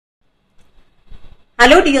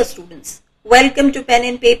Hello dear students, welcome to Pen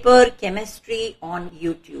and Paper Chemistry on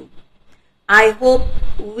YouTube. I hope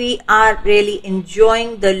we are really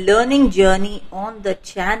enjoying the learning journey on the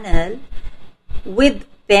channel with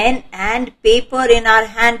pen and paper in our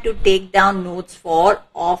hand to take down notes for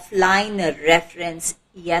offline reference.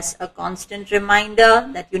 Yes, a constant reminder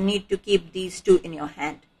that you need to keep these two in your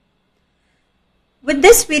hand. With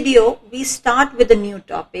this video, we start with a new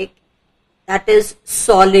topic, that is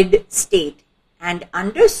solid state. And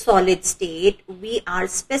under solid state, we are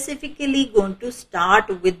specifically going to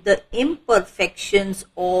start with the imperfections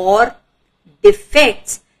or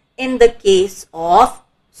defects in the case of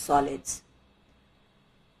solids.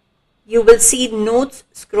 You will see notes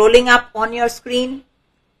scrolling up on your screen.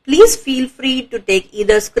 Please feel free to take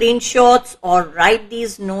either screenshots or write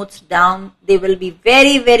these notes down. They will be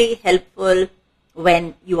very helpful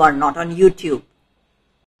when you are not on YouTube.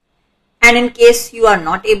 And in case you are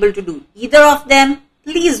not able to do either of them,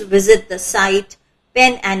 please visit the site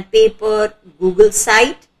Pen and Paper Google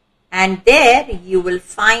site, and there you will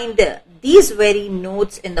find these very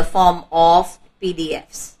notes in the form of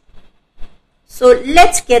PDFs. So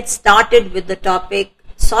let's get started with the topic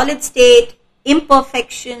solid state,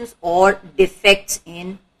 imperfections or defects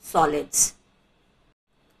in solids.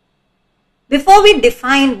 Before we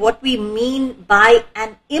define what we mean by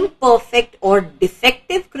an imperfect or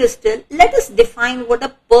defective crystal, let us define what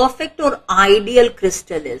a perfect or ideal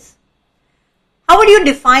crystal is. How would you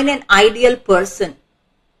define an ideal person?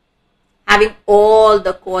 Having all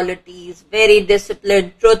the qualities, very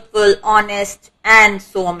disciplined, truthful, honest, and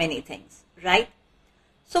so many things, right?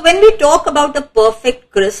 So when we talk about a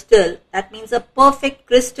perfect crystal, that means a perfect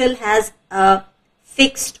crystal has a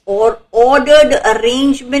fixed or ordered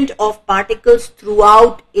arrangement of particles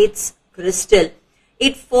throughout its crystal.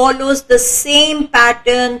 It follows the same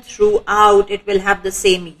pattern throughout. It will have the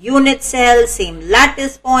same unit cell, same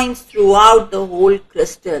lattice points throughout the whole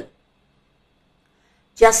crystal.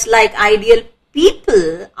 Just like ideal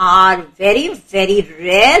people are very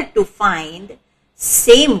rare to find,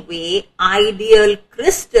 same way ideal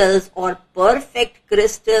crystals or perfect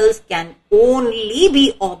crystals can only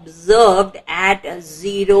be observed at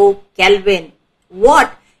 0 Kelvin.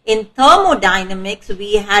 What in thermodynamics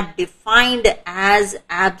we had defined as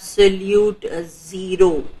absolute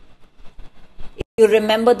zero. If you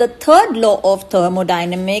remember the third law of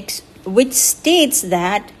thermodynamics, which states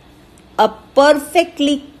that a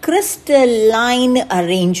perfectly crystalline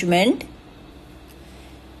arrangement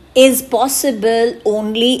is possible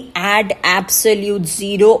only at absolute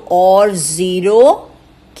zero or 0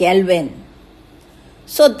 Kelvin.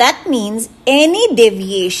 So that means any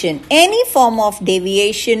deviation, any form of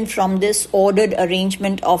deviation from this ordered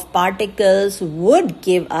arrangement of particles would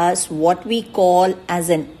give us what we call as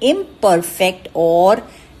an imperfect or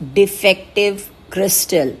defective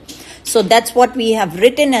crystal. So that's what we have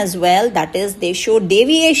written as well, that is, they show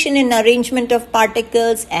deviation in arrangement of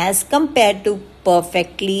particles as compared to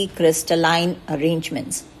perfectly crystalline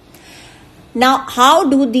arrangements. Now, how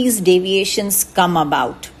do these deviations come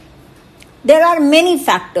about? There are many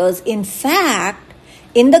factors. In fact,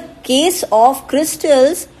 in the case of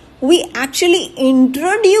crystals, we actually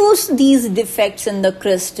introduce these defects in the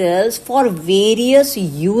crystals for various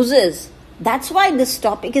uses. That's why this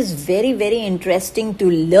topic is very interesting to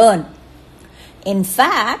learn. In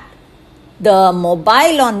fact, the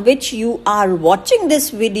mobile on which you are watching this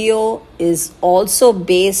video is also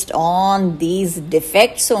based on these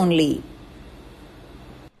defects only.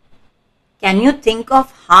 Can you think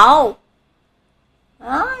of how?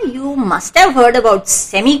 You must have heard about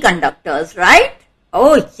semiconductors, right?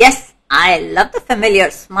 Oh yes, I love the familiar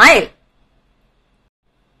smile.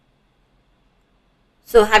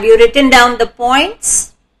 So have you written down the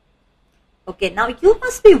points? Okay, now you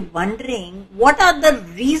must be wondering what are the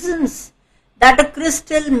reasons that a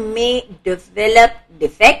crystal may develop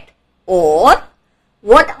defect, or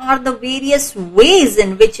what are the various ways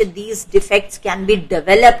in which these defects can be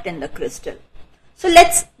developed in the crystal. So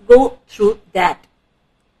let's go through that.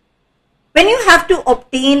 When you have to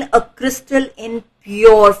obtain a crystal in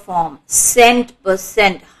pure form,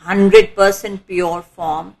 100% pure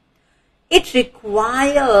form, it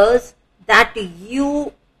requires that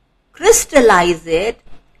you crystallize it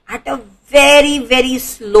at a very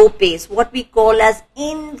slow pace, what we call as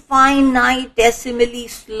infinitesimally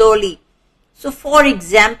slowly. So for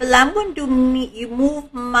example, I'm going to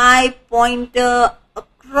move my pointer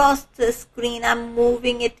across the screen. I'm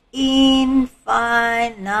moving it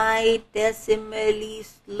infinitesimally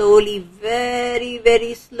slowly,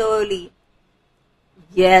 very slowly.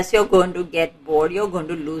 Yes, you're going to get bored. You're going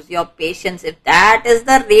to lose your patience if that is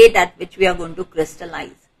the rate at which we are going to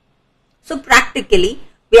crystallize. So practically,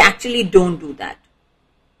 we actually don't do that.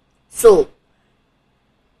 So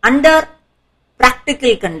under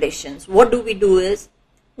practical conditions, what do is,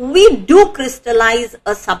 we do crystallize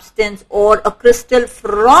a substance or a crystal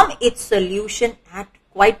from its solution at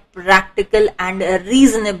quite practical and a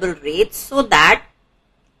reasonable rate, so that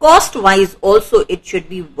cost wise also it should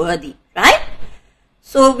be worthy, right?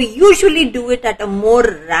 So we usually do it at a more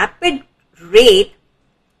rapid rate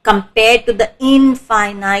compared to the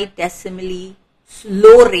infinitesimally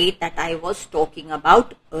slow rate that I was talking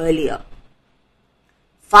about earlier.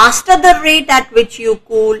 Faster the rate at which you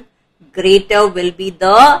cool, greater will be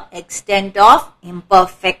the extent of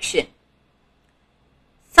imperfection.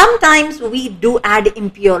 Sometimes we do add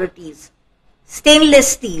impurities,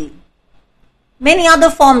 stainless steel, many other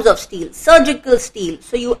forms of steel, surgical steel.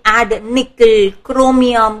 So you add nickel,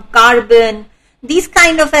 chromium, carbon. These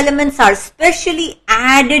kind of elements are specially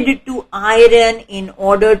added to iron in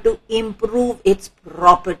order to improve its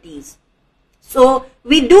properties. So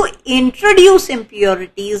we do introduce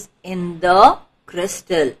impurities in the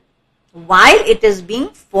crystal while it is being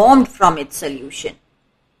formed from its solution.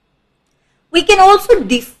 We can also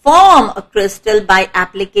deform a crystal by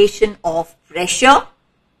application of pressure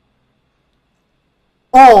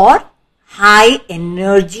or high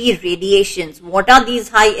energy radiations. What are these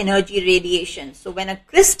high energy radiations? So when a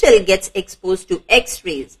crystal gets exposed to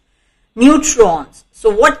X-rays, neutrons, so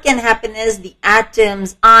what can happen is the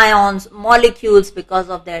atoms, ions, molecules, because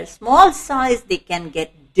of their small size, they can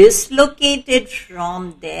get dislocated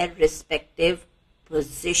from their respective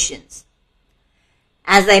positions.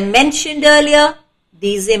 As I mentioned earlier,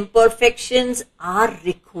 these imperfections are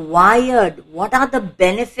required. What are the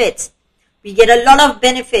benefits? We get a lot of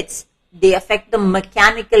benefits. They affect the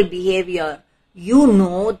mechanical behavior. You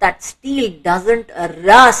know that steel doesn't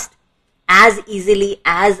rust as easily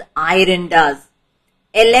as iron does.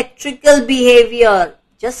 Electrical behavior.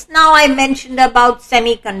 Just now I mentioned about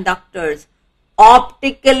semiconductors.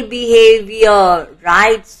 Optical behavior,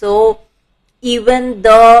 right? So even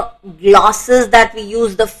the glasses that we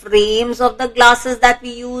use, the frames of the glasses that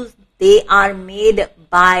we use, they are made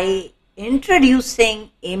by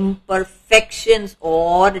introducing imperfections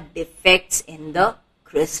or defects in the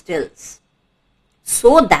crystals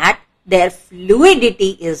so that their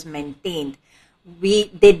fluidity is maintained.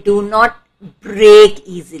 They do not break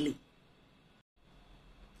easily.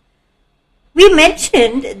 We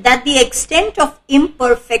mentioned that the extent of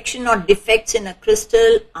imperfection or defects in a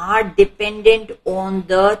crystal are dependent on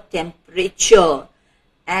the temperature,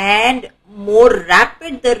 and more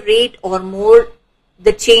rapid the rate or more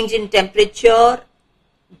the change in temperature,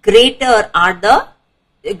 greater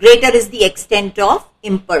is the extent of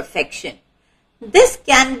imperfection. This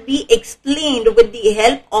can be explained with the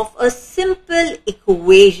help of a simple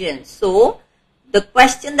equation. So the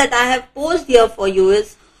question that I have posed here for you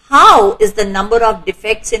is, how is the number of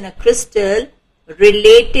defects in a crystal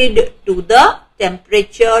related to the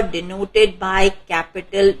temperature denoted by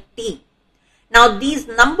capital T? Now these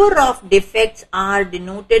number of defects are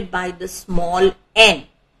denoted by the small n.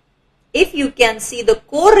 If you can see, the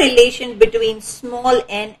correlation between small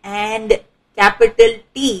n and capital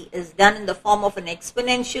T is done in the form of an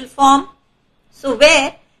exponential form. So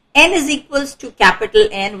where n is equals to capital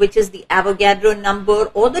N, which is the Avogadro number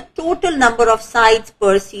or the total number of sides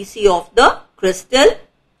per cc of the crystal.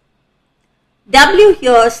 W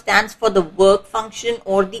here stands for the work function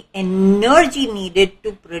or the energy needed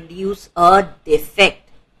to produce a defect,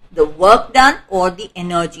 the work done or the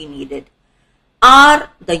energy needed. R,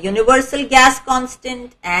 the universal gas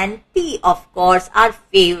constant, and T, of course, our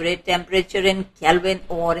favorite temperature in Kelvin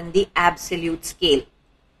or in the absolute scale.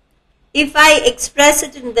 If I express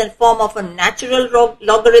it in the form of a natural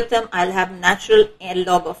logarithm, I'll have natural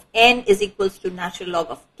log of n is equals to natural log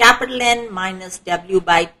of capital N minus W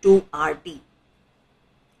by 2 RT.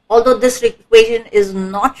 Although this equation is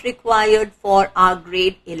not required for our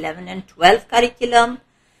grade 11 and 12 curriculum,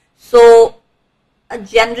 so a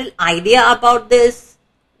general idea about this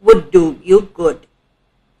would do you good.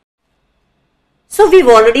 So we've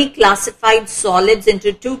already classified solids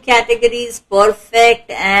into two categories, perfect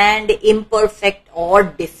and imperfect or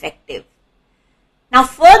defective. Now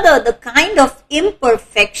further, the kind of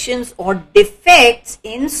imperfections or defects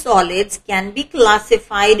in solids can be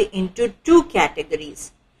classified into two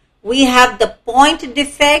categories. We have the point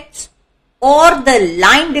defects or the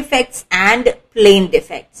line defects and plane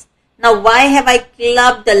defects. Now why have I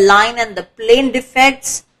clubbed the line and the plane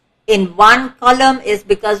defects in one column is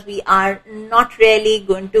because we are not really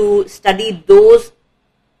going to study those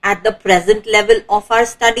at the present level of our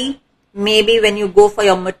study. Maybe when you go for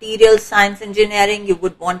your material science engineering, you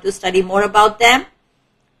would want to study more about them.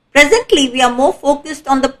 Presently, we are more focused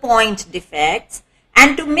on the point defects,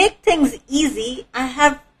 and to make things easy, I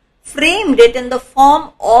have framed it in the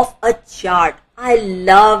form of a chart. I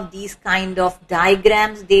love these kind of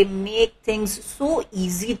diagrams. They make things so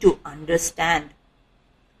easy to understand.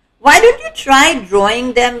 Why don't you try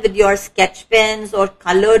drawing them with your sketch pens or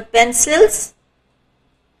colored pencils?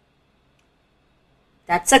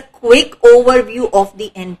 That's a quick overview of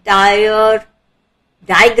the entire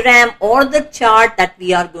diagram or the chart that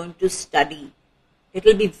we are going to study. It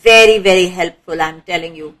will be very, very helpful, I'm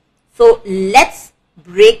telling you. So let's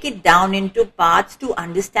break it down into parts to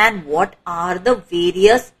understand what are the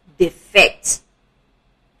various defects.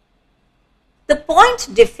 The point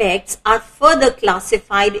defects are further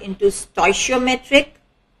classified into stoichiometric,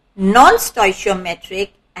 non-stoichiometric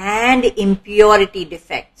and impurity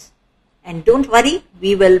defects. And don't worry,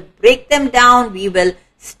 we will break them down, we will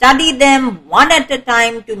study them one at a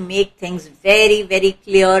time to make things very, very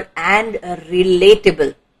clear and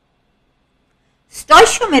relatable.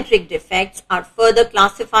 Stoichiometric defects are further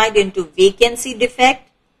classified into vacancy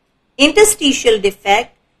defect, interstitial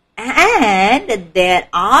defect, and there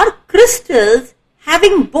are crystals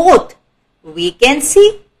having both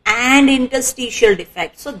vacancy and interstitial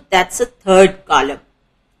defect. So that's a third column.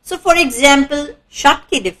 So for example,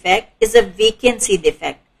 Schottky defect is a vacancy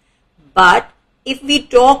defect. But if we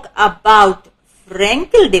talk about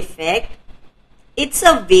Frankel defect, it's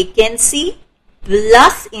a vacancy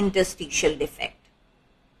plus interstitial defect.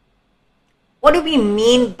 What do we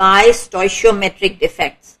mean by stoichiometric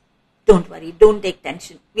defects? Don't worry, don't take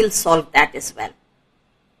tension. We'll solve that as well.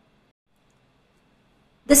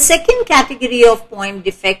 The second category of point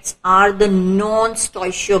defects are the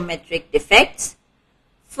non-stoichiometric defects,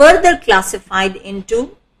 further classified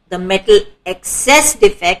into the metal excess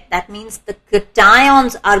defect. That means the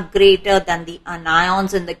cations are greater than the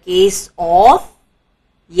anions in the case of,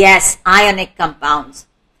 yes, ionic compounds.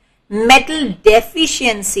 Metal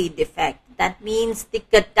deficiency defect. That means the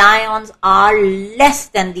cations are less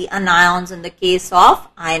than the anions in the case of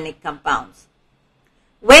ionic compounds.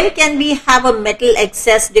 When can we have a metal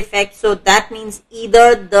excess defect? So that means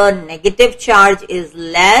either the negative charge is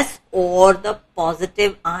less or the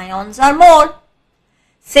positive ions are more.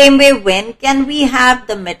 Same way, when can we have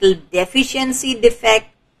the metal deficiency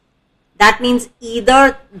defect? That means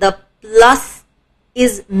either the plus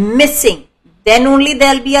is missing, then only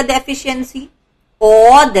there will be a deficiency,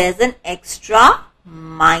 or there's an extra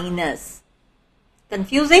minus.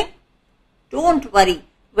 Confusing? Don't worry.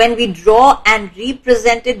 When we draw and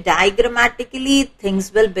represent it diagrammatically,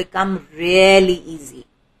 things will become really easy.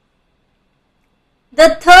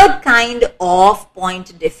 The third kind of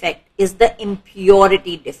point defect is the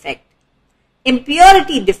impurity defect.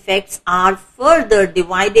 Impurity defects are further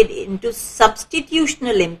divided into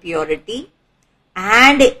substitutional impurity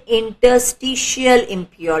and interstitial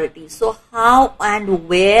impurity. So how and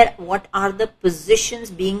where, what are the positions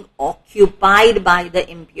being occupied by the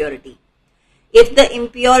impurity? If the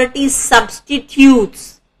impurity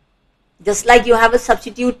substitutes, just like you have a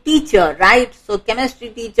substitute teacher, right? So chemistry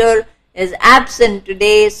teacher is absent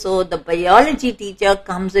today, so the biology teacher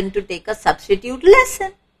comes in to take a substitute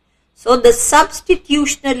lesson. So the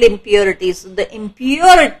substitutional impurity, so the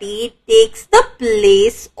impurity takes the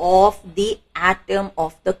place of the atom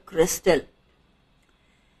of the crystal.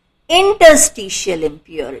 Interstitial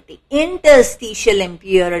impurity. Interstitial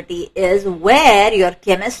impurity is where your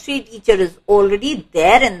chemistry teacher is already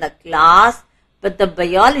there in the class, but the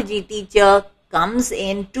biology teacher comes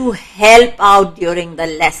in to help out during the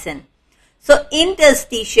lesson. So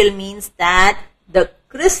interstitial means that the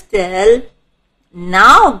crystal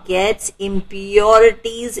now gets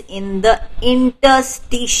impurities in the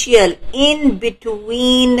interstitial, in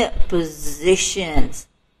between positions.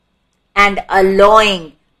 And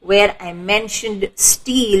alloying, where I mentioned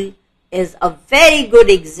steel, is a very good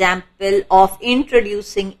example of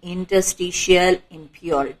introducing interstitial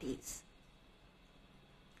impurities.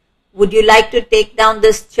 Would you like to take down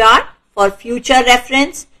this chart for future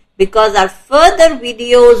reference? Because our further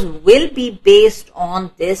videos will be based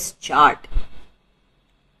on this chart.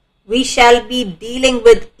 We shall be dealing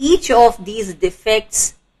with each of these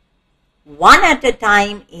defects one at a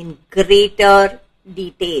time in greater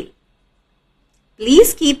detail.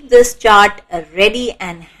 Please keep this chart ready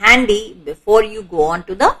and handy before you go on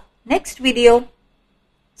to the next video.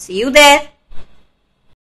 See you there.